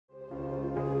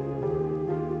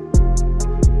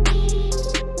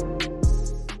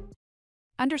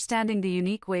understanding the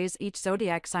unique ways each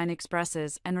zodiac sign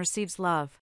expresses and receives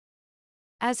love.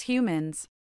 As humans,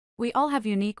 we all have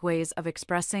unique ways of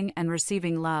expressing and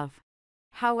receiving love.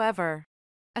 However,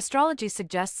 astrology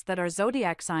suggests that our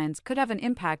zodiac signs could have an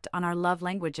impact on our love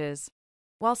languages.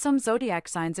 While some zodiac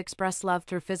signs express love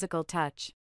through physical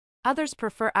touch, others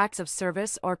prefer acts of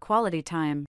service or quality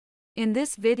time. In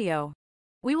this video,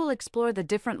 we will explore the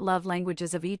different love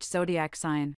languages of each zodiac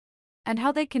sign and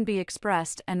how they can be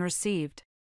expressed and received.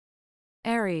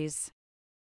 Aries.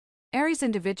 Aries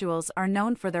individuals are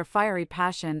known for their fiery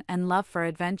passion and love for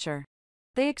adventure.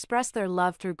 They express their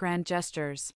love through grand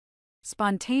gestures,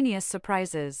 spontaneous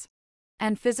surprises,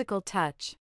 and physical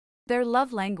touch. Their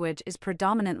love language is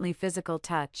predominantly physical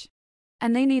touch,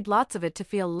 and they need lots of it to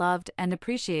feel loved and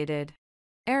appreciated.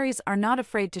 Aries are not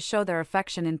afraid to show their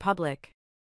affection in public,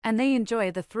 and they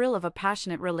enjoy the thrill of a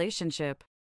passionate relationship.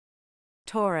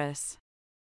 Taurus.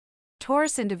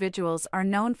 Taurus individuals are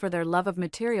known for their love of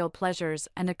material pleasures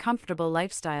and a comfortable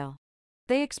lifestyle.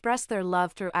 They express their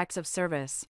love through acts of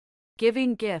service,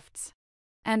 giving gifts,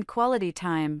 and quality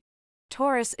time.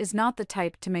 Taurus is not the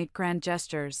type to make grand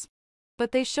gestures,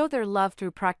 but they show their love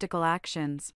through practical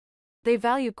actions. They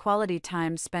value quality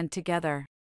time spent together,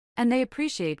 and they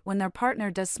appreciate when their partner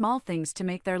does small things to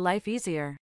make their life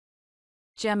easier.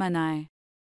 Gemini.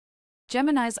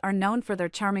 Geminis are known for their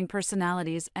charming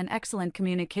personalities and excellent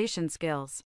communication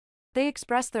skills. They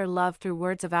express their love through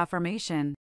words of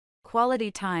affirmation, quality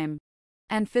time,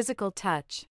 and physical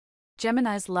touch.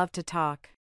 Geminis love to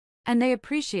talk, and they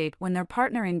appreciate when their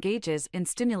partner engages in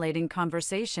stimulating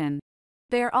conversation.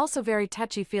 They are also very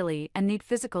touchy-feely and need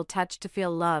physical touch to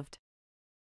feel loved.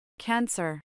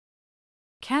 Cancer.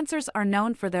 Cancers are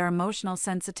known for their emotional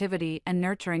sensitivity and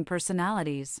nurturing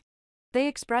personalities. They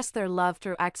express their love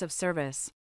through acts of service,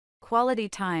 quality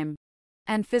time,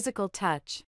 and physical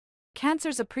touch.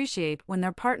 Cancers appreciate when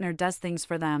their partner does things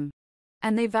for them,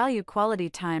 and they value quality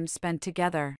time spent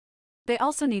together. They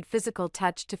also need physical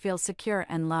touch to feel secure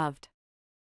and loved.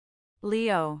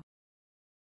 Leo.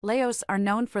 Leos are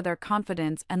known for their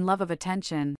confidence and love of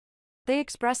attention. They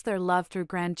express their love through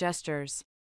grand gestures,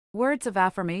 words of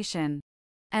affirmation,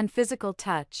 and physical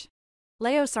touch.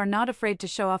 Leos are not afraid to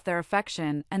show off their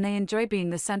affection, and they enjoy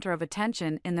being the center of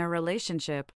attention in their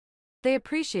relationship. They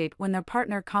appreciate when their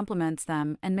partner compliments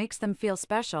them and makes them feel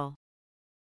special.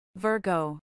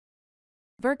 Virgo.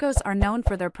 Virgos are known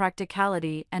for their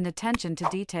practicality and attention to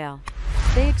detail.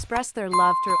 They express their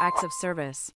love through acts of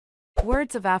service,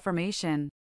 words of affirmation,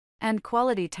 and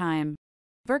quality time.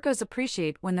 Virgos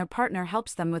appreciate when their partner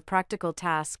helps them with practical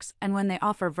tasks and when they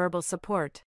offer verbal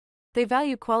support. They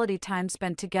value quality time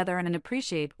spent together and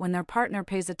appreciate when their partner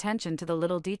pays attention to the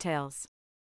little details.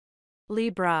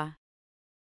 Libra.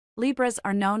 Libras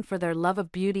are known for their love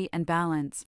of beauty and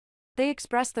balance. They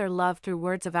express their love through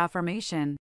words of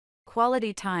affirmation,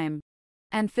 quality time,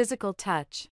 and physical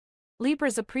touch.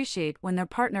 Libras appreciate when their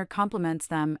partner compliments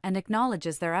them and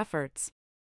acknowledges their efforts.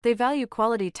 They value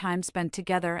quality time spent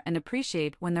together and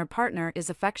appreciate when their partner is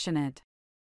affectionate.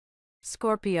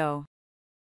 Scorpio.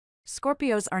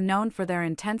 Scorpios are known for their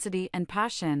intensity and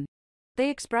passion.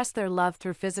 They express their love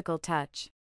through physical touch,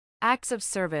 acts of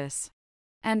service,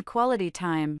 and quality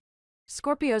time.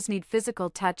 Scorpios need physical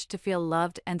touch to feel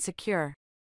loved and secure,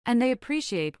 and they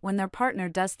appreciate when their partner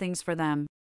does things for them.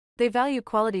 They value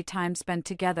quality time spent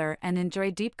together and enjoy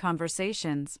deep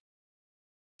conversations.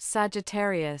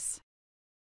 Sagittarius.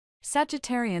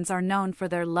 Sagittarians are known for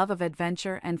their love of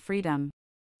adventure and freedom.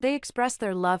 They express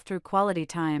their love through quality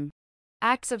time,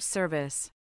 acts of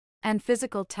service, and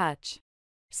physical touch.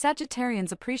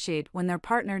 Sagittarians appreciate when their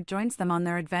partner joins them on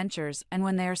their adventures and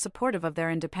when they are supportive of their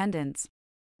independence.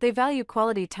 They value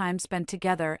quality time spent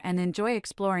together and enjoy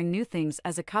exploring new things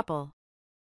as a couple.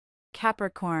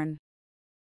 Capricorn.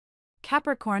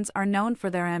 Capricorns are known for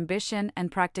their ambition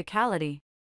and practicality.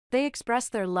 They express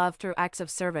their love through acts of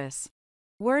service,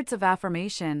 words of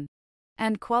affirmation,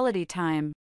 and quality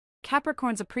time.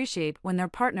 Capricorns appreciate when their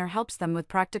partner helps them with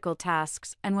practical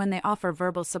tasks and when they offer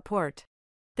verbal support.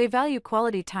 They value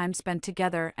quality time spent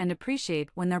together and appreciate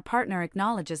when their partner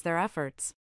acknowledges their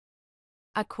efforts.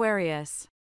 Aquarius.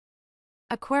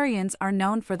 Aquarians are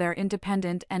known for their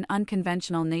independent and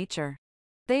unconventional nature.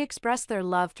 They express their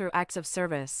love through acts of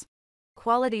service,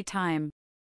 quality time,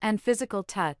 and physical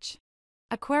touch.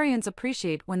 Aquarians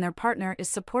appreciate when their partner is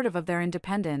supportive of their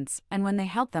independence and when they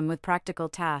help them with practical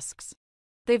tasks.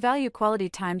 They value quality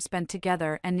time spent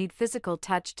together and need physical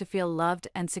touch to feel loved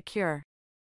and secure.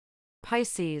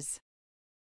 Pisces.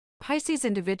 Pisces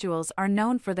individuals are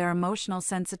known for their emotional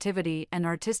sensitivity and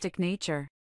artistic nature.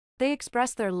 They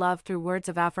express their love through words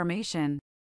of affirmation,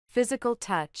 physical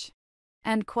touch,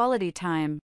 And quality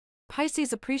time.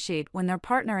 Pisces appreciate when their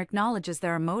partner acknowledges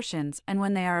their emotions and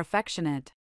when they are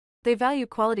affectionate. They value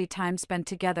quality time spent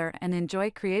together and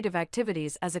enjoy creative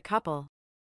activities as a couple.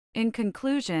 In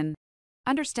conclusion,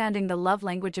 understanding the love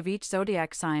language of each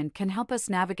zodiac sign can help us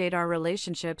navigate our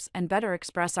relationships and better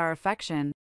express our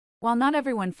affection. While not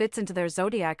everyone fits into their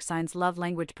zodiac sign's love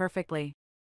language perfectly,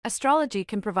 astrology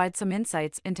can provide some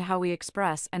insights into how we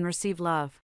express and receive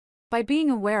love. By being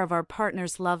aware of our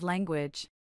partner's love language,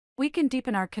 we can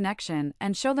deepen our connection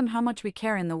and show them how much we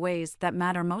care in the ways that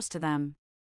matter most to them.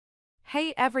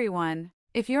 Hey everyone,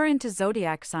 if you're into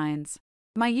zodiac signs,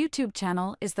 my YouTube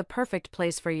channel is the perfect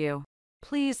place for you.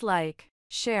 Please like,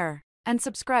 share, and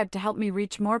subscribe to help me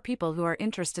reach more people who are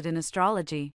interested in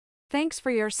astrology. Thanks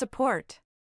for your support.